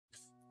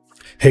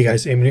Hey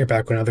guys, Eamon here,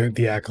 back with another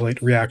The Acolyte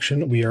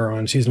reaction. We are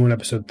on Season 1,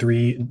 Episode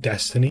 3,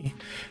 Destiny.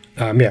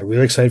 Yeah,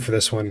 really excited for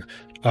this one.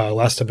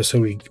 Last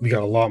episode, we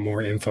got a lot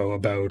more info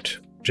about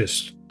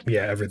just,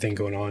 yeah, everything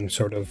going on,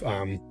 sort of.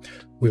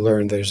 We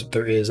learned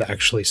there is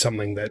actually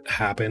something that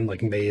happened.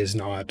 Like, May is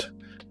not...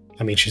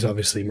 I mean, she's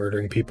obviously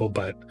murdering people,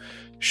 but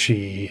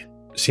she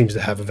seems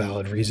to have a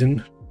valid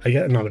reason. I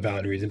get not a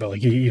valid reason, but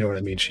like you know what I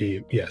mean.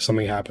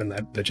 Something happened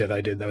that the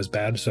Jedi did that was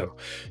bad. So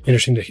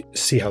interesting to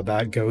see how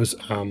that goes.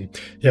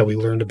 Yeah, we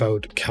learned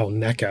about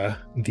Kalneka,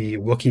 the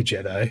Wookiee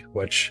Jedi,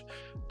 which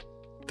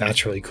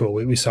that's really cool.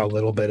 We saw a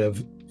little bit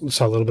of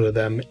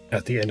them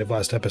at the end of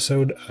last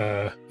episode,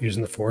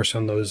 using the Force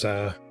on those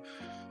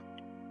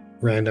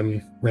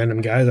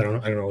random guys. I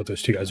don't know what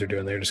those two guys are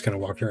doing. They're just kind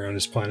of walking around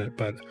this planet,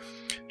 but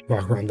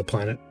walk around the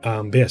planet.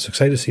 But yeah, so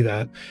excited to see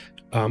that.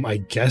 I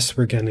guess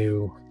we're going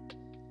to.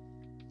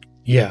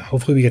 Yeah,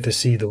 hopefully we get to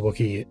see the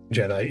Wookiee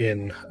Jedi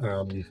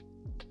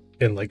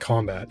in like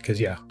combat, because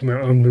yeah, I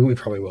mean, we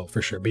probably will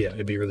for sure. But yeah,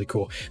 it'd be really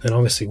cool. And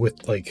obviously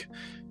with like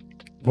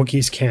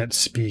Wookiees can't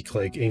speak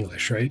like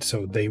English, right?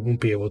 So they won't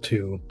be able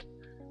to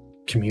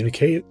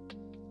communicate.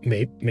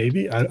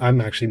 Maybe I'm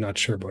actually not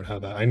sure about how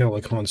that. I know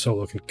like Han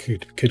Solo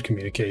could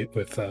communicate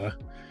with.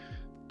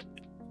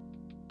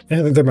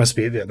 Yeah, there must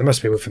be a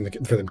way for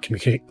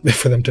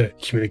them to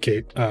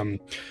communicate.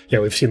 Yeah,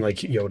 we've seen like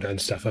Yoda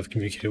and stuff. I've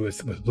communicated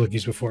with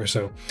Wookiees before,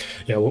 so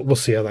yeah, we'll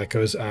see how that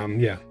goes.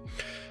 Yeah.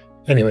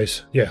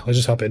 Anyways, yeah, let's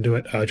just hop into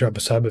it. Drop a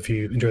sub if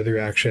you enjoy the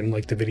reaction,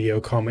 like the video,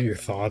 comment your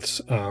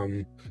thoughts.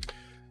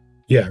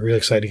 Yeah, really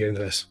excited to get into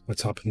this.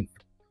 Let's hop in.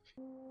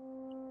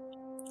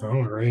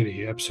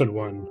 Alrighty, episode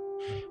 1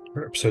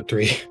 or episode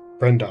 3.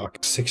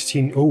 Brendock,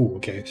 16. Oh,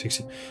 okay,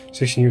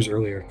 16 years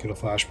earlier. Get a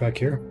flashback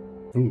here.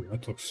 Ooh,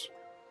 that looks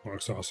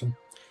awesome.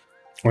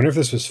 I wonder if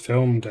this was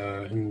filmed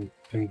in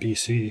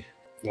BC.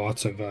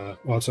 Lots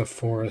of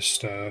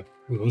forest.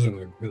 Those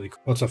are really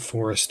cool. Lots of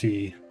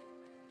foresty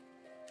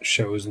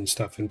shows and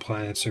stuff and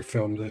planets are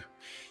filmed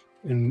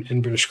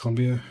in British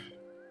Columbia.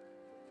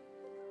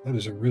 That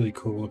is a really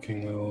cool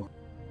looking little.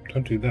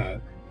 Don't do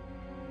that.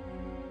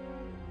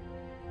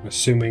 I'm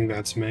assuming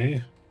that's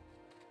May.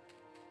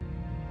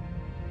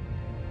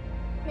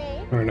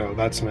 May? Or no,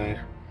 that's May.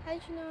 How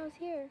did you know I was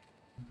here?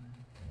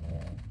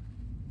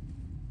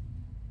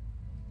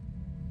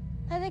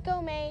 Let it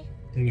go, May.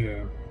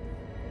 Yeah.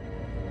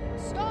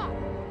 Stop!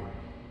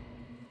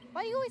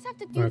 Why do you always have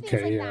to do things like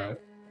Okay, yeah.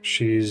 that?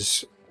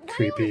 She's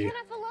creepy. Why do you always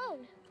run off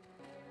alone?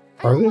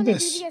 I Are don't they want to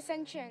this? do the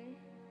Ascension.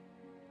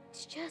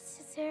 It's just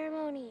a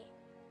ceremony.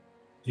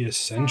 The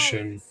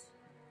Ascension. Besides,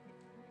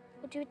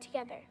 we'll do it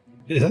together.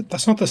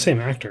 That's not the same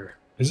actor,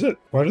 is it?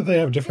 Why do they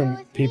have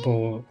different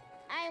people?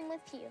 I am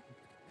with you.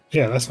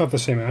 Yeah, that's not the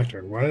same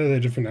actor. Why are they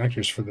different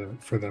actors for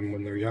them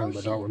when they're young,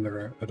 but not when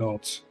they're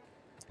adults?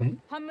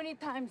 How many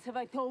times have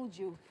I told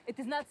you? It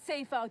is not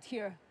safe out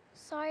here.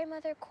 Sorry,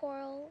 Mother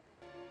Coral.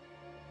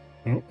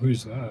 Oh,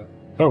 who's that?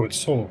 Oh, it's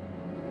Soul.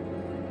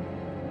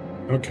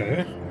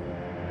 Okay.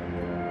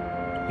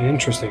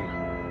 Interesting.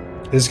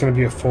 This is going to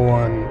be a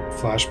full-on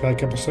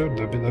flashback episode.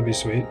 That'd be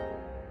sweet.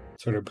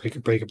 Sort of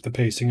break up the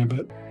pacing a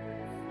bit.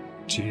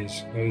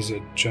 Jeez, that is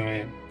a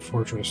giant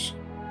fortress.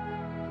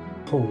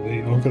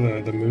 Holy, look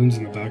at the moons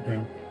in the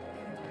background.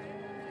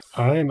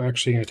 I'm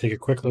actually going to take a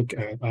quick look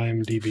at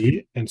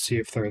IMDb and see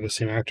if they're the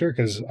same actor,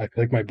 because I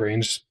feel like my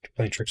brain's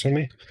playing tricks on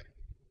me.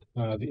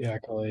 The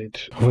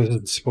Acolyte. Oh, it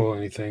doesn't spoil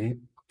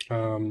anything.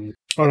 Oh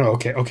no,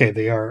 okay,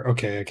 they are,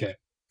 okay.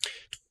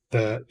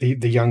 The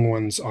young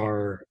ones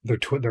are,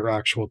 they're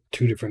actual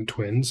two different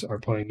twins are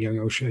playing young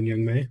Osha and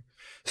young May.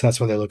 So that's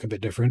why they look a bit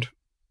different.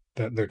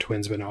 That they're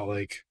twins, but not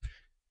like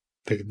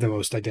the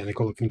most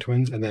identical looking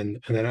twins. And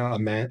then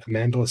Amanda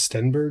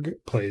Stenberg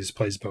plays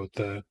both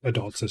the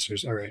adult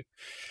sisters. All right.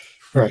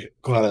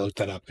 Glad I looked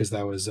that up, because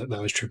that was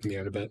tripping me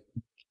out a bit.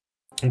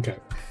 Okay.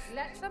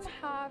 Let them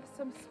have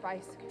some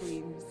spice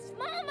creams.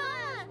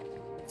 Mama!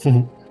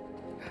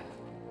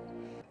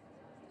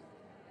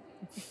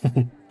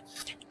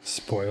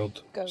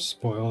 Spoiled. Go.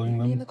 Spoiling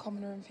Be in them. the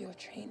common room for your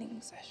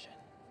training session.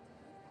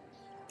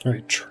 All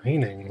right,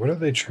 training. What are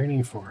they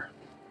training for?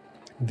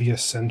 The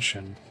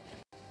Ascension.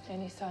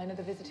 Any sign of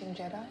the visiting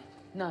Jedi?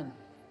 None.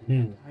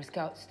 Hmm. Our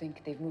scouts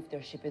think they've moved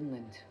their ship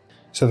inland.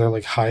 So they're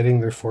like hiding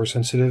their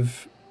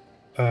Force-sensitive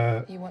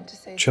You want to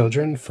say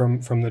children from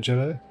the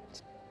Jedi?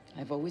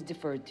 I've always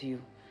deferred to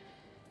you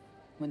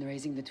when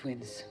raising the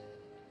twins.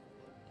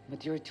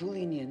 But you're too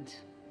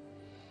lenient.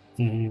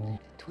 Hmm.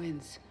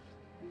 Twins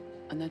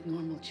are not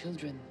normal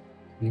children.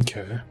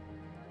 Okay.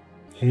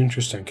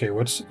 Interesting. Okay,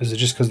 is it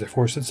just because they're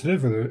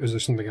Force-sensitive, or is there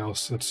something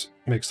else that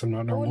makes them not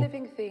all normal?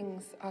 living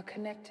things are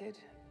connected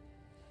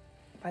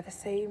by the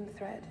same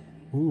thread.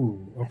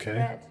 Ooh, A okay.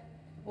 thread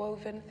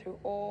woven through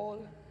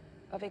all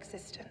of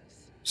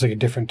existence. It's like a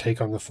different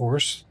take on the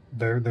Force,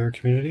 their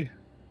community,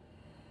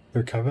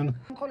 their coven.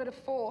 Some call it a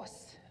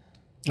force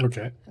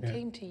Okay. and Yeah.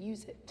 claim to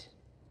use it.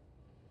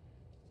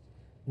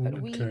 But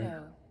we Okay.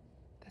 know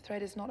the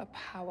thread is not a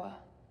power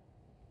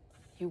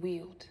you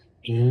wield.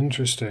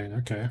 Interesting.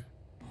 Okay.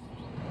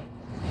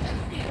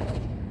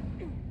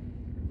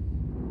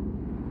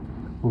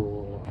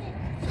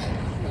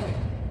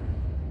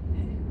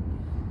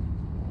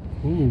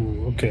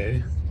 Ooh,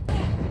 okay. The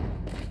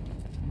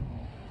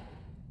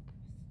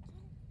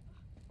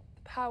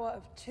power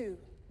of two.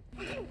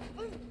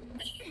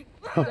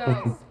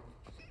 Girls,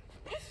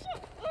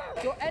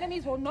 your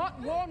enemies will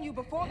not warn you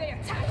before they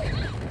attack.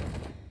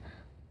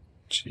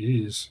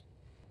 Jeez.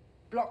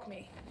 Block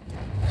me.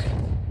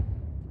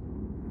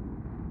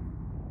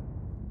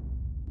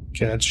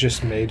 Okay, that's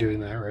just May doing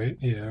that, right?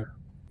 Yeah.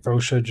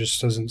 Rosha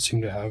just doesn't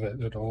seem to have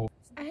it at all.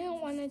 I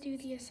don't want to do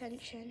the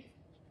Ascension.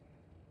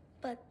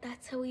 But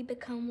that's how we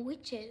become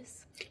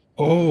witches.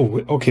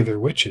 Oh, okay, they're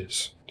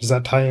witches. Does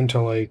that tie into,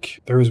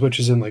 like, there was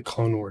witches in, like,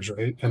 Clone Wars,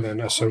 right? And then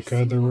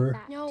Ahsoka there were?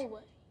 No,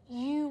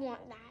 you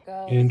want that.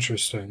 Girls.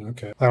 Interesting,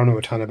 okay. I don't know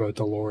a ton about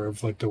the lore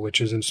of, like, the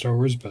witches in Star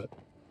Wars, but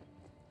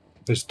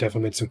there's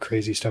definitely been some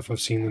crazy stuff I've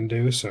seen them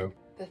do, so.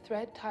 The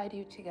thread tied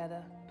you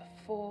together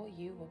before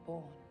you were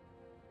born.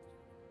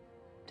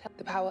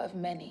 The power of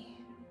many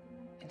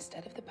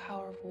instead of the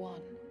power of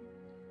one.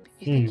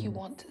 You think you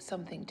want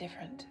something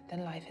different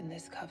than life in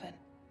this coven,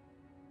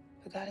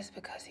 but that is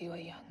because you are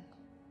young.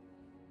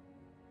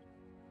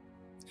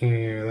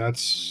 Yeah,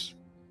 that's...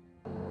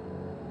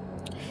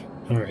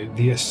 Alright,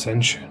 the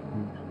Ascension.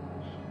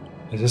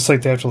 Is this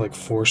like they have to, like,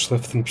 force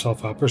lift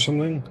themselves up or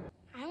something?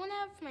 I want to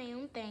have my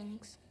own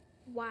things.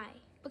 Why?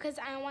 Because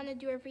I want to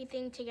do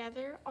everything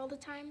together all the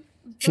time?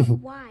 But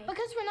why?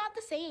 Because we're not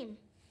the same.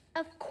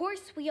 Of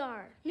course we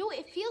are. No,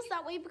 it feels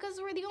that way because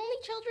we're the only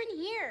children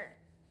here.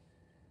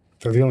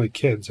 They're the only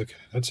kids. Okay,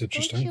 that's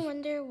interesting. Don't you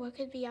wonder what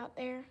could be out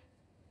there?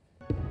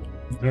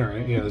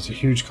 Alright, yeah, there's a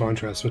huge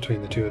contrast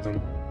between the two of them.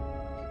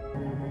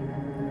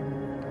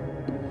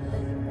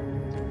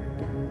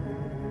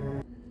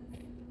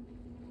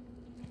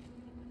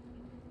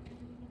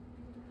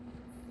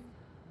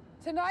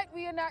 Tonight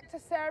we enact a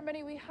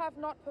ceremony we have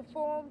not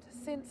performed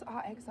since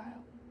our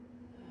exile.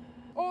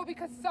 All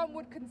because some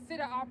would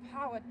consider our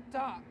power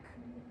dark,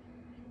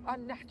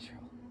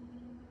 unnatural.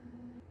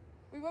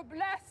 We were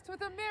blessed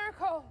with a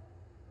miracle.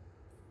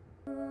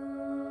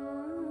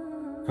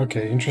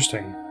 Okay,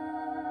 interesting.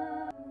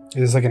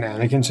 Is this like an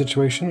Anakin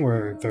situation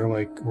where they're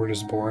like, we're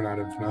just born out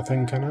of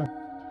nothing, kind of?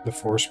 The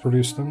Force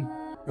produced them?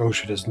 Oh,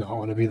 she does not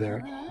want to be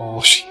there at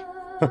all. She...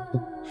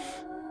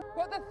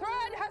 What the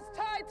thread has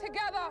tied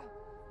together,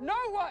 no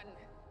one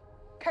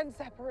can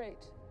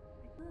separate.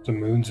 The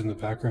moon's in the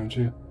background,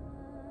 too.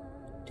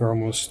 They're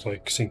almost,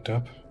 like, synced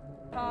up.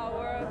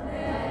 Power of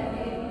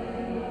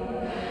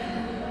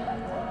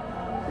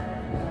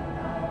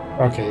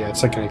Okay, yeah,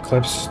 it's like an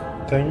eclipse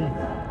thing.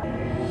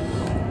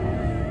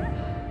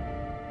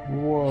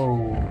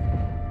 Whoa.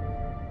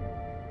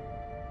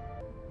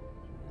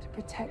 to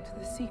protect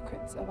the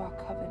secrets of our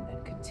coven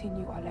and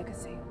continue our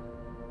legacy.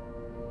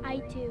 I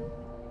do.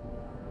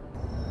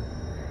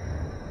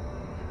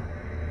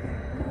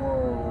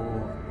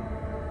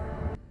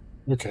 Whoa.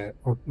 Okay,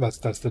 well,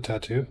 that's the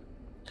tattoo.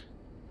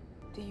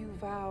 Do you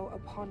vow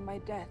upon my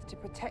death to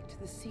protect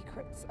the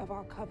secrets of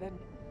our coven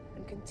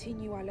and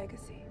continue our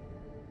legacy?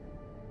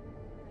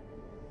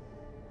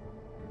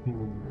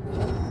 Mama!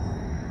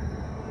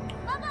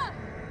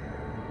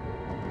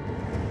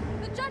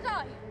 The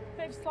Jedi!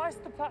 They've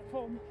sliced the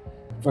platform.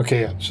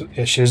 Okay, yeah, so,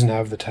 yeah, she doesn't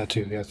have the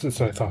tattoo. Yeah, that's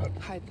what I thought.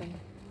 Hide them.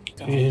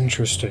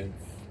 Interesting.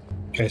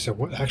 Okay, so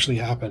what actually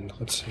happened?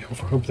 Let's see.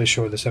 Hope they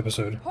show this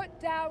episode. Put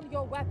down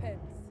your weapons.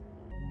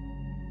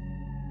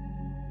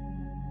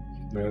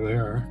 There they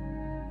are.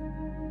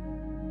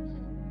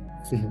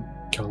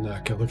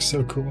 Kalnaka looks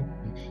so cool.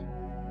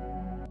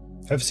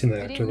 I've seen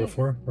that actor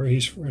before.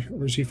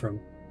 Where's he from?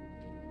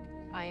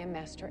 I am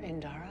Master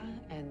Endara,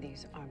 and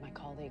these are my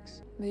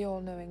colleagues. The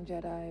all-knowing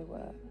Jedi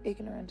were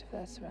ignorant of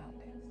their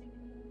surroundings.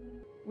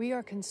 We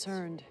are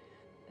concerned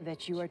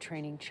that you are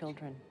training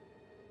children.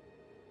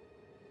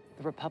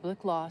 The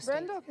Republic lost.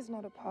 Brendok is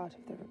not a part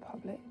of the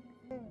Republic.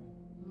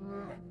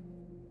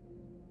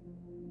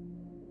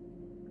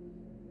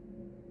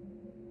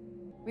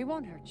 We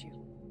won't hurt you.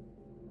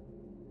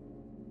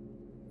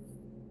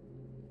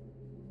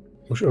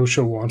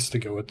 Osha wants to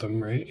go with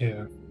them, right?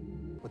 Yeah.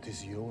 What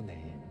is your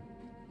name?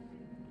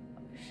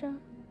 Sure.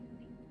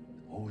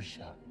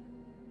 Osha.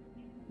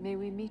 May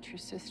we meet your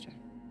sister?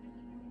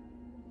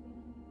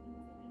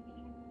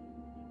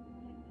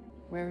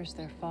 Where is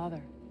their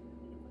father?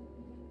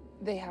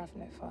 They have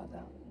no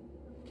father.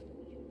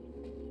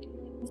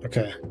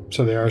 Okay,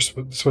 so they are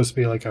supposed to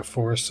be like a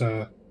Force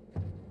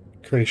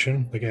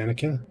creation, like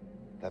Anakin.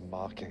 That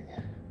marking.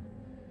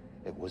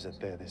 It wasn't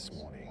there this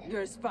morning.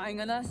 You're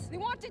spying on us? They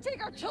want to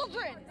take our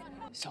children!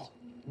 So,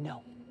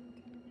 no.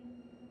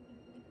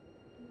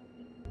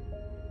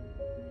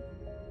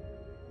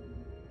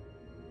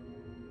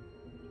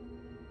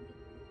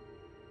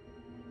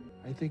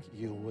 I think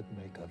you would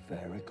make a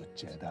very good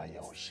Jedi,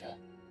 Osha.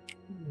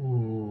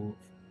 Ooh.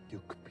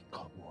 You could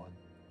become one.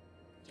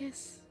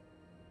 Yes,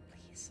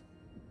 please.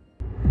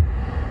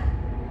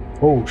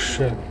 Oh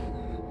shit.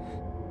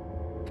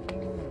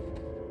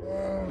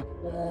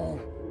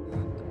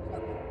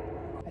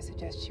 I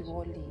suggest you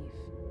all leave.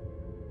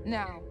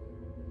 Now.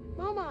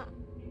 Mama,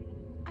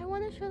 I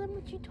want to show them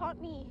what you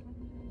taught me.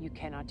 You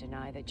cannot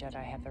deny that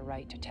Jedi have the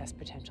right to test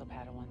potential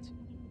Padawans.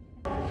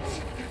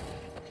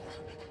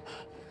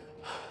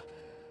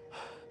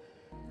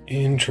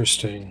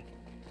 Interesting.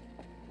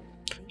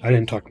 I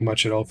didn't talk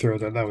much at all through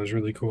that. That was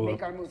really cool.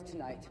 Make our move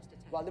tonight,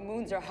 while the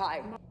moons are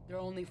high. There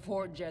are only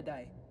 4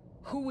 Jedi.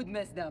 Who would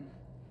miss them?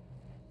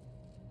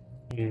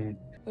 Mm.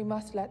 We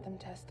must let them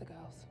test the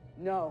girls.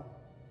 No.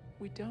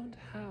 We don't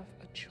have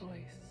a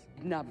choice.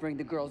 Not bring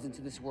the girls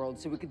into this world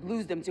so we could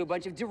lose them to a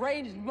bunch of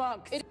deranged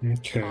monks.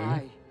 Okay.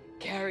 I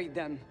carried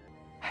them.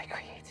 I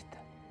created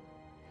them.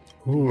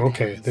 Ooh,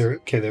 okay. They're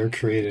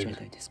created.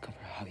 Jedi discover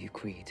how you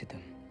created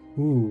them.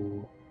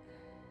 Ooh.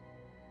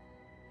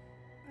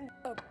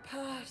 A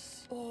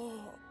pass or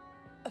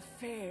a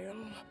fail.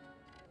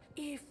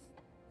 If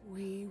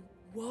we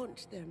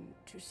want them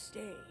to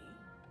stay.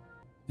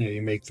 Yeah,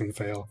 you make them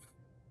fail.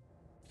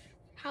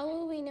 How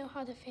will we know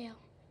how to fail?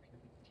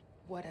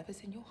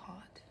 Whatever's in your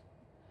heart,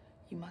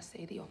 you must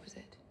say the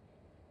opposite.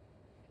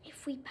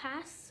 If we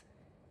pass,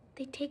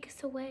 they take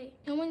us away.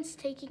 No one's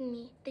taking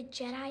me. The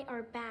Jedi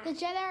are bad. The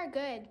Jedi are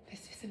good.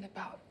 This isn't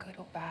about good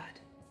or bad.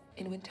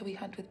 In winter we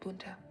hunt with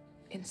bunta.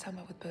 In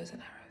summer with bows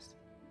and arrows.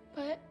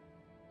 But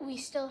we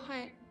still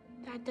hunt.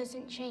 That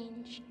doesn't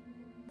change.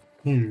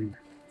 Hmm.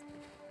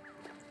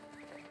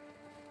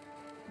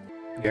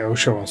 Yeah,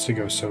 Osha wants to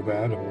go so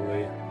bad,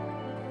 only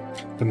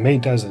the May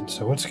doesn't,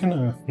 so what's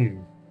gonna... I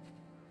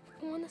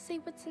want to say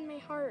what's in my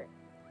heart.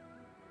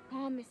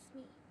 Promise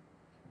me.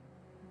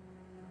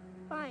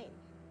 Fine.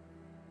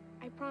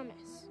 I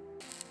promise.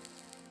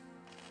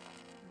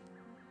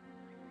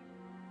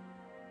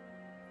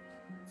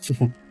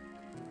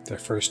 Their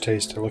first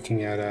taste of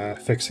looking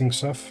at fixing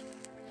stuff.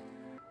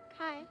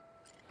 Hi.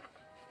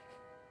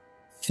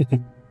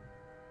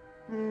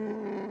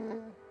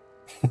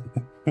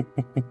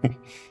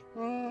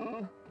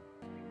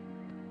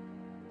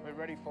 We're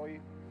ready for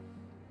you.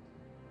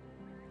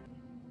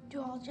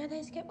 Do all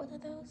Jedis get one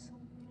of those?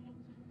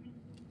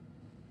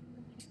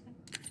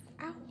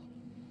 Ow.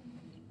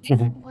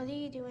 What are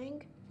you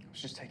doing? I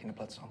was just taking a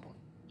blood sample.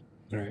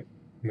 Alright.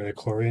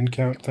 Midichlorian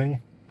count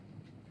thing?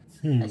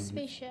 A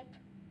spaceship.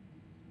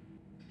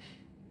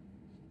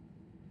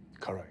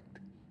 Correct.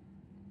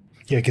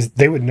 Yeah, because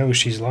they would know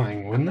she's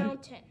lying, A wouldn't they?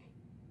 mountain.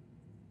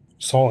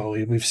 Saul,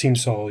 we've seen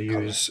Saul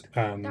use...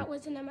 That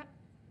wasn't a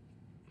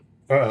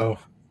Uh-oh.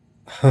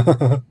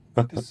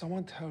 Did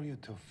someone tell you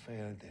to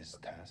fail this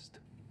test?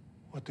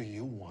 What do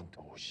you want,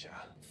 Osha?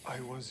 I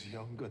was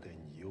younger than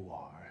you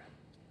are.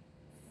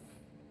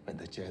 When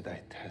the Jedi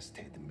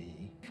tested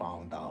me,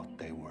 found out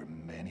there were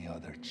many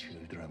other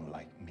children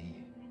like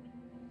me.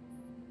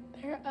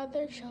 There are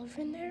other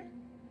children there?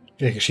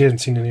 Yeah, because she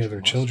hasn't seen any other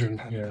You must children.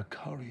 have Yeah. the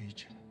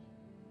courage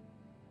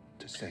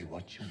to say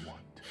what you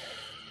want.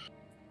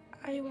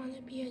 I want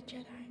to be a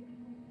Jedi.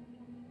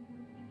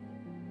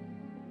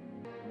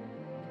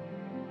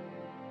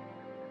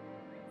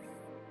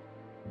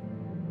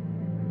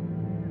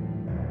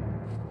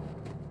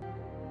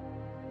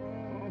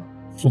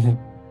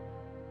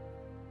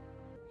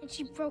 And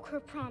she broke her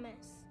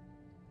promise.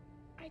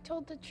 I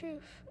told the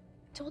truth.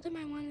 I told him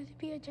I wanted to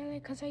be a Jedi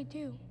because I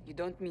do. You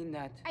don't mean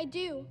that. I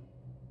do.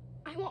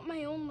 I want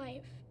my own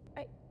life.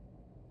 I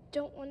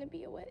don't want to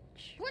be a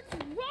witch. What's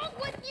wrong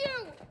with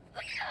you?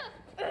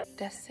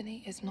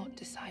 Destiny is not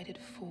decided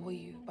for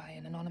you by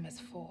an anonymous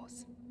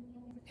force.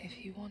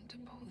 If you want to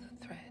pull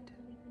the thread,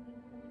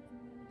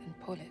 then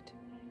pull it.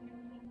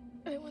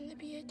 I want to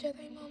be a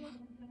Jedi, Mama.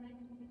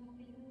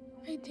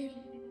 I do.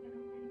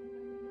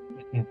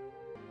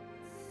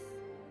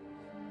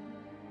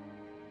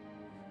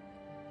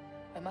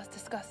 I must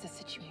discuss the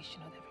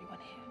situation with everyone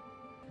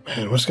here.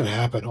 Man, what's gonna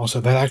happen? Also,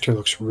 that actor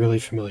looks really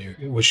familiar.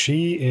 Was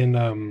she in,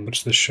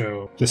 what's the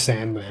show? The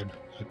Sandman,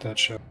 like that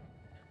show.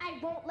 I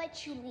won't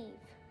let you leave.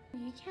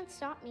 You can't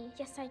stop me.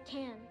 Yes, I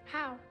can.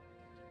 How?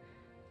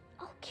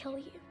 I'll kill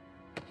you.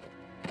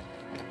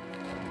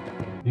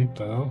 What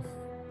the hell?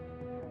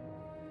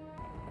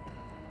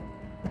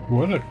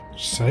 What a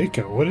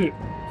psycho. What a...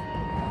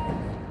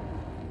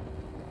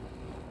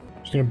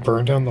 She's gonna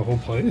burn down the whole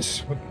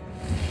place? What?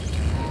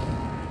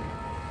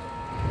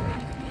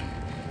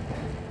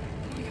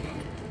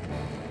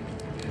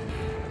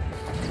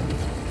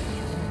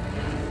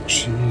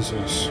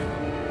 Jesus.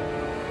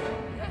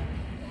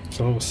 It's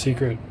a little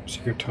secret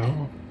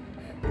tunnel.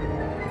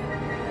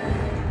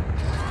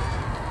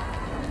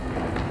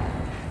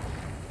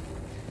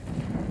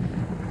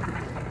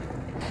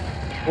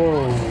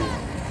 Whoa.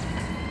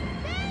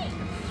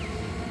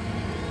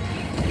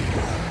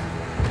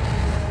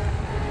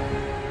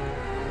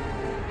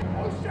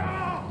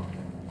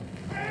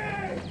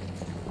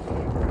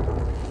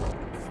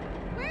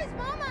 Where's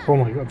Mama? Oh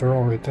my god, they're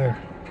all right there.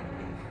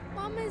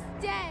 Mama's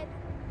dead.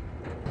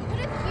 What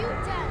have you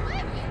done? What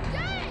have you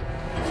done?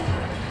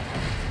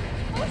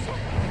 Osha!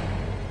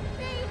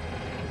 Babe!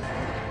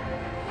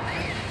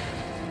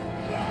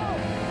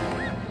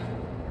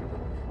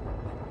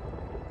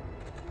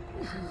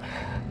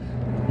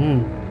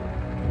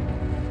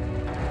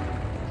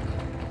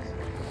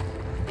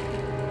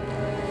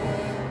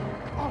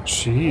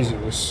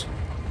 Jesus.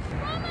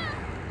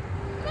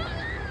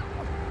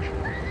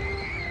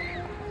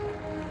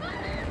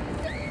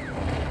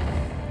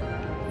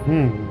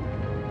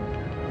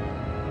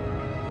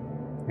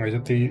 Right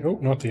at the... Oh,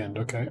 not the end.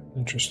 Okay,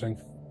 interesting.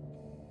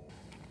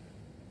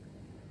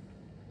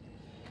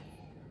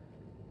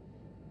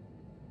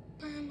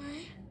 Where am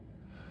I?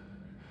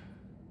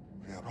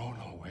 We are on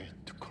our way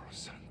to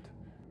Coruscant.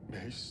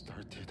 They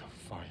started a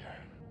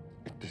fire.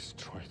 It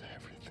destroyed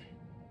everything.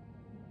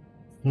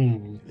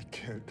 It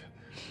killed.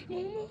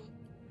 Mama,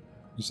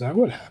 Is that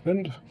what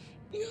happened?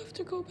 you have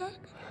to go back.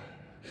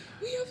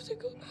 We have to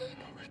go back.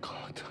 No, we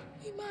can't.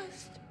 We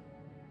must.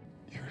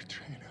 Your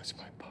train is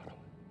my bottle.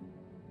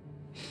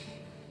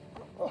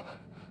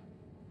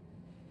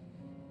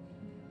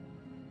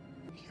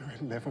 You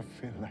will never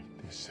feel like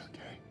this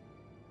again.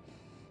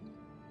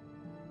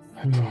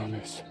 I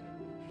promise.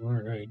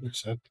 Alright,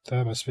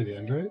 that must be the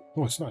end, right?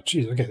 Oh, it's not.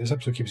 Jeez, okay, this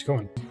episode keeps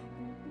going.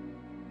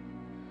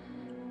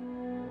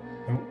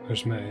 Oh,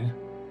 there's May.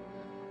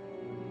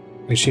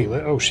 Wait, she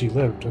lived? Oh, she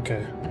lived,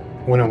 okay.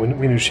 Well, no,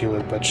 we knew she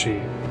lived, but she...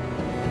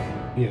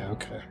 Yeah,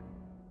 okay.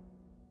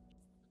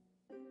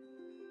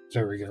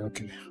 There we go,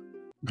 okay.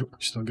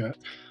 Still got...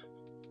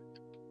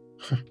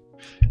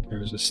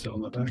 There's a still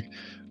in the back.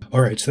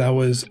 Alright, so that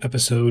was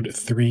episode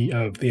 3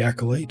 of The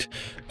Acolyte.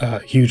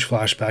 Huge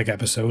flashback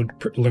episode.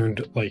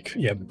 Learned, like,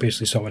 yeah,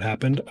 basically saw what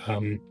happened.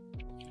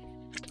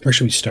 Where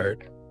should we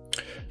start?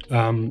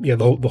 Yeah,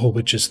 the whole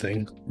witches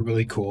thing,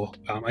 really cool.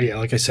 Yeah,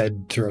 like I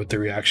said throughout the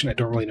reaction, I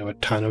don't really know a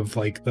ton of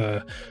like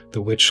the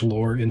witch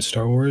lore in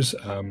Star Wars.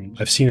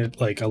 I've seen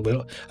it like a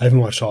little. I haven't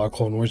watched all of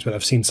Clone Wars, but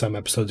I've seen some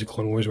episodes of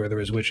Clone Wars where there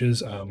was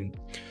witches.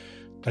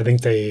 I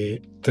think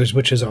there's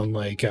witches on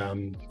like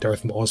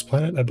Darth Maul's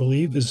planet, I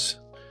believe is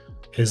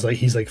like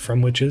he's like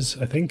from witches.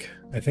 I think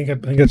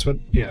that's what.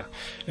 Yeah,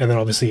 and then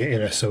obviously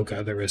in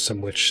Ahsoka there is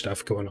some witch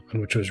stuff going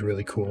on, which was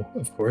really cool,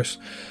 of course.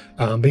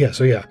 But yeah,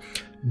 so yeah.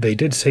 They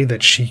did say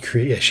that she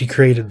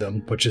created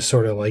them, which is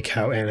sort of like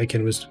how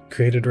Anakin was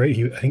created, right?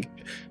 I think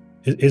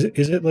is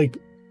it like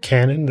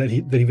canon that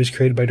he was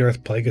created by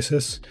Darth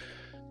Plagueis?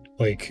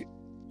 Like,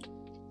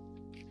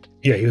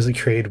 yeah, he was like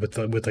created with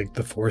like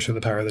the Force or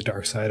the power of the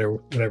dark side or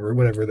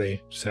whatever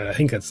they said. I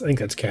think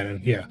that's canon.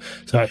 Yeah,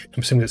 so I'm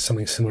assuming it's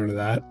something similar to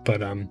that.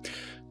 But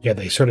yeah,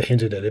 they sort of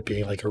hinted at it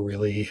being like a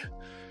really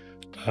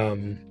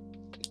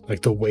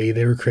like the way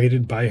they were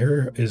created by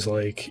her is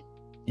like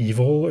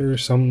evil or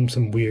some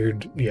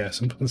weird, yeah,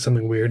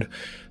 something weird.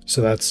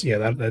 So that's,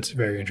 yeah, that's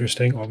very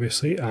interesting,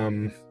 obviously.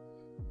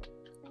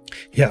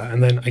 Yeah,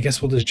 and then I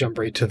guess we'll just jump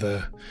right to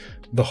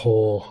the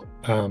whole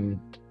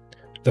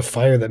the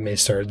fire that May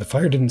started. The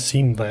fire didn't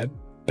seem that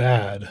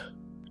bad.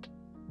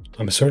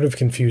 I'm sort of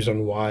confused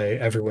on why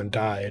everyone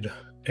died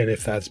and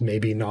if that's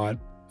maybe not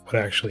what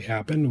actually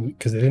happened,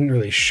 because they didn't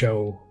really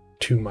show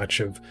too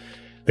much of,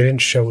 they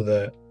didn't show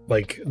the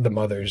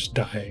mothers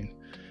dying.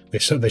 They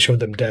showed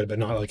them dead, but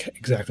not like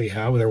exactly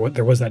how.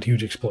 There was that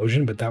huge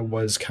explosion, but that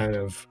was kind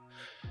of,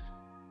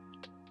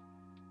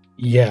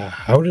 yeah.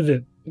 How did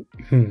it?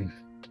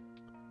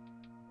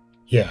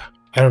 Yeah,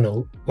 I don't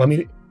know. Let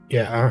me.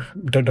 Yeah,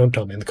 don't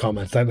tell me in the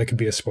comments. That could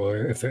be a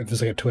spoiler if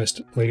there's like a twist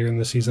later in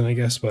the season, I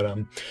guess. But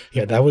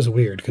yeah, that was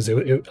weird because it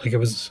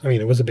was. I mean,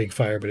 it was a big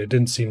fire, but it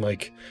didn't seem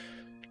like.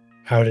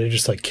 How did it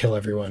just like kill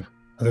everyone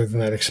other than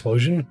that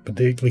explosion? But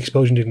the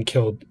explosion didn't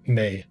kill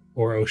May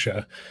or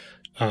Osha.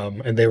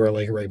 And they were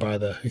like right by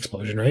the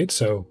explosion, right?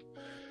 So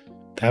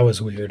that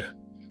was weird.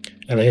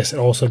 And I guess it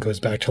also goes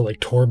back to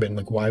like Torben.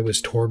 Like, why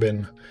was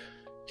Torben?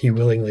 He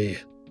willingly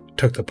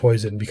took the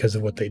poison because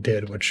of what they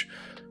did. Which,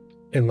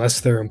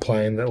 unless they're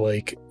implying that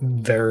like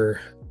they're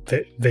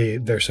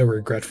so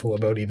regretful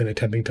about even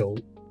attempting to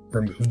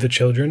remove the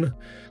children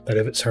that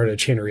if it started a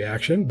chain of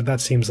reaction. But that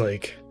seems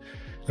like,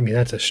 I mean,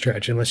 that's a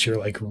stretch unless you're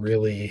like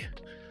really.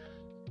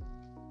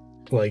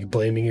 Like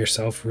blaming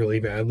yourself really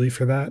badly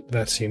for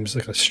that seems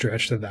like a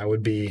stretch that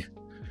would be,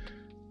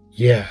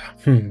 yeah.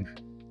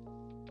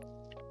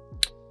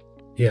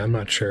 Yeah, I'm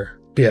not sure.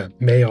 But yeah,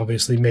 May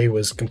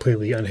was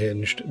completely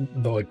unhinged,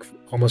 like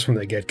almost from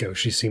the get-go.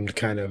 She seemed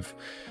kind of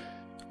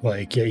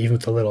like, yeah, even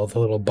with the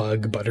little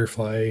bug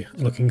butterfly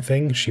looking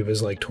thing, she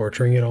was like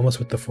torturing it almost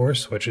with the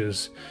Force, which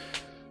is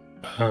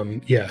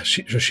yeah,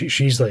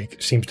 she's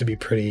like seems to be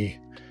pretty,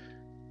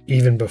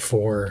 even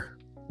before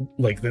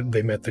like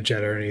they met the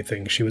Jedi or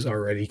anything, she was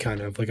already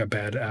kind of like a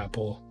bad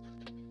apple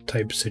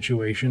type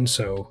situation.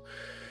 So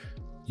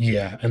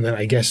yeah, and then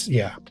I guess,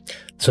 yeah,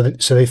 so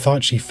they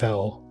thought she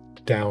fell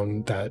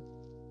down that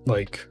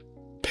like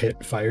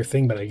pit fire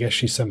thing, but I guess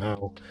she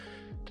somehow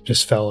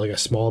just fell like a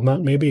small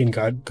amount maybe and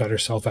got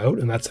herself out,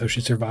 and that's how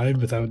she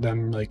survived without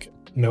them like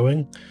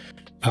knowing.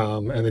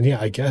 And then yeah,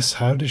 I guess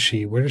where does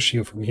she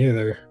go from here?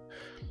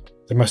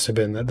 There must have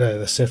been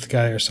the Sith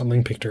guy or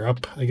something picked her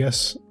up, I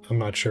guess. I'm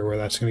not sure where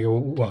that's going to go.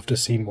 We'll have to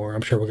see more.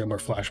 I'm sure we'll get more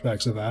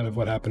flashbacks of that, of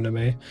what happened to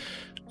May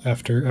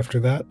after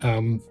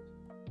that.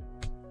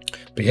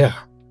 But yeah,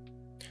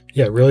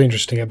 really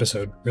interesting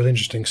episode. Really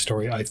interesting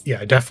story. I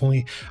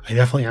definitely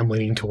am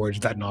leaning towards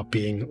that not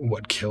being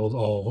what killed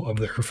all of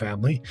her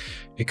family.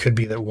 It could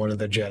be that one of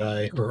the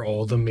Jedi or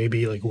all of them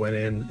maybe like went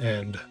in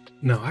and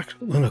no,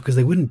 actually no, because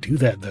they wouldn't do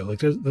that though. Like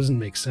that doesn't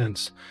make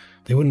sense.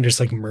 They wouldn't just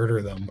like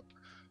murder them.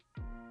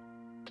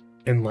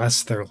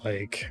 unless they're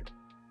like,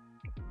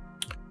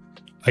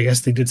 I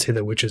guess they did say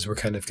that witches were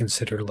kind of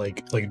considered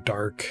like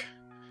dark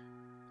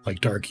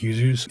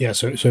users. Yeah,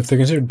 so if they're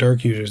considered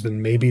dark users,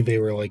 then maybe they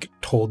were like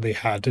told they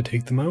had to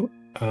take them out.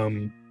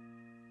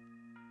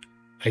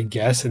 I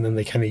guess, and then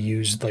they kind of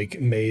used like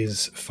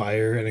May's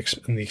fire and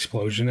the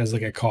explosion as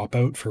like a cop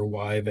out for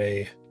why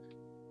they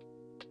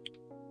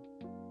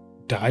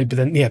died. But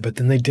then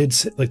they did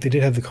have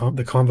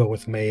the convo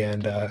with May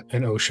and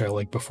Osha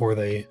like before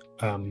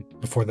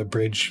the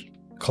bridge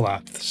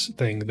collapse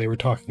thing. They were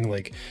talking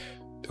like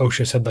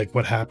Osha said like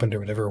what happened or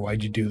whatever,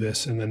 why'd you do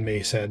this? And then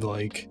May said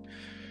like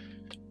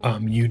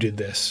you did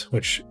this,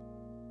 which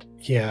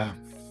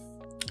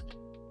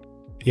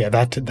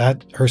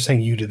that her saying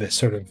you did this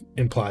sort of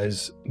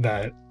implies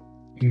that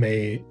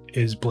May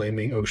is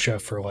blaming Osha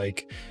for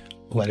like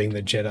letting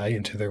the Jedi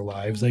into their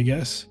lives, I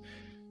guess.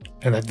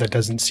 And that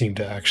doesn't seem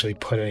to actually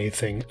put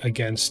anything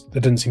against,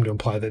 that doesn't seem to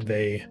imply that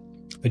the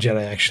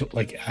Jedi actually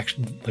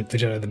the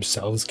Jedi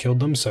themselves killed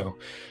them. So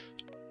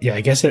yeah,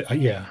 I guess I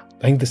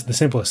think the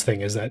simplest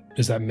thing is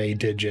that May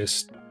did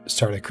just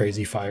start a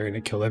crazy fire and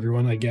it killed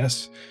everyone, I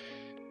guess.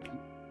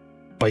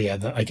 But yeah,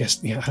 I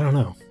don't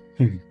know.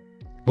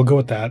 We'll go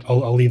with that.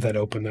 I'll leave that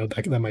open though.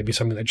 That might be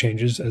something that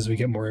changes as we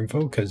get more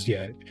info, because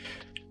it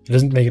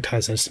doesn't make a ton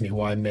of sense to me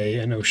why May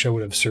and Osha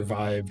would have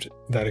survived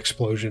that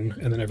explosion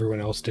and then everyone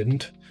else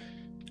didn't.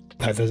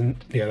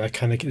 That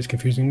kind of is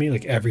confusing me.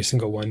 Like every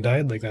single one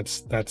died. Like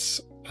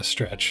that's a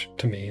stretch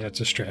to me. That's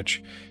a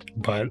stretch.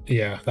 But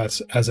yeah,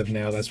 that's, as of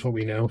now, that's what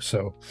we know.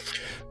 So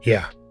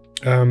yeah.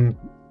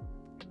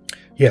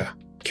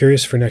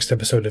 Curious for next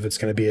episode if it's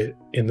going to be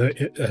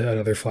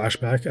another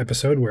flashback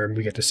episode where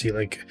we get to see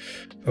like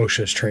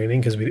Osha's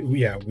training, because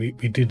we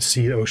did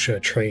see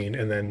Osha train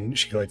and then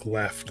she like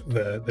left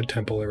the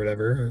temple or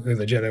whatever, or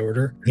the Jedi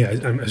Order. Yeah,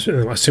 I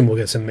assume we'll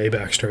get some May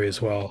backstory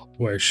as well,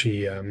 where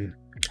she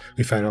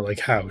we find out like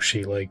how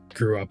she like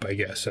grew up, I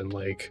guess, and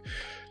like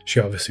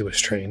she obviously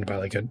was trained by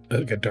like a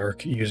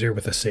dark user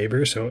with a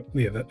saber. So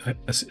yeah,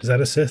 is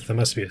that a Sith? That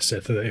must be a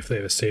Sith if they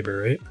have a saber,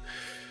 right?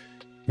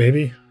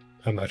 Maybe.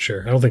 I'm not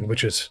sure. I don't think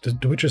witches...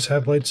 Do witches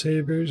have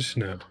lightsabers?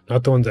 No.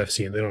 Not the ones I've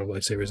seen. They don't have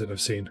lightsabers that I've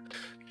seen.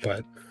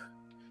 But...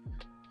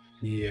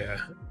 yeah.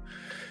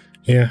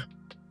 Yeah.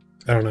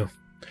 I don't know.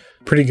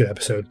 Pretty good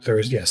episode. There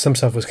was... yeah, some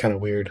stuff was kind of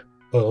weird.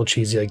 A little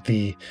cheesy. Like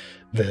the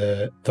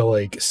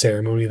like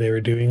ceremony they were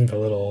doing, the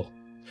little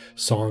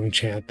song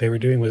chant they were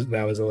doing, was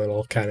a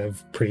little kind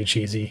of pretty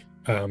cheesy.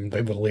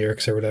 Like the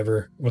lyrics or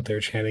whatever, what they were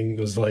chanting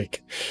was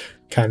like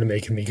kind of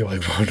making me go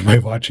like, what am I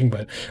watching?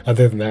 But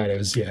other than that, it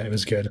was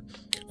good.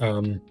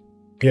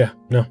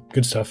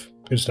 Good stuff.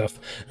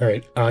 All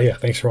right.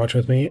 Thanks for watching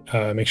with me.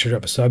 Make sure to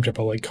drop a sub, drop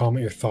a like,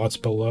 comment your thoughts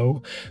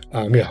below.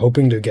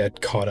 Hoping to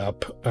get caught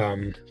up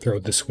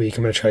throughout this week.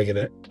 I'm gonna try to get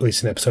at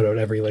least an episode out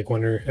every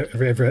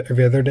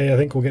other day. I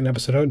think we'll get an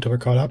episode out until we're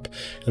caught up.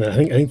 And then I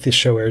think this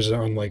show airs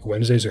on like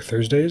Wednesdays or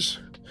Thursdays,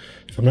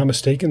 if I'm not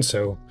mistaken.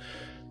 So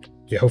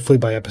yeah, hopefully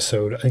by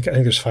episode, I think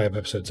there's 5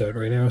 episodes out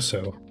right now,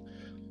 so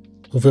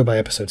hopefully by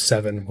episode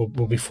 7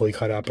 we'll be fully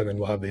caught up, and then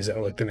we'll have these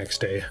out like the next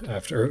day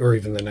after, or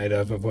even the night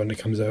of when it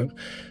comes out.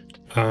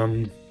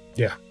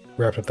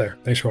 Wrap it up there.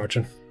 Thanks for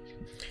watching.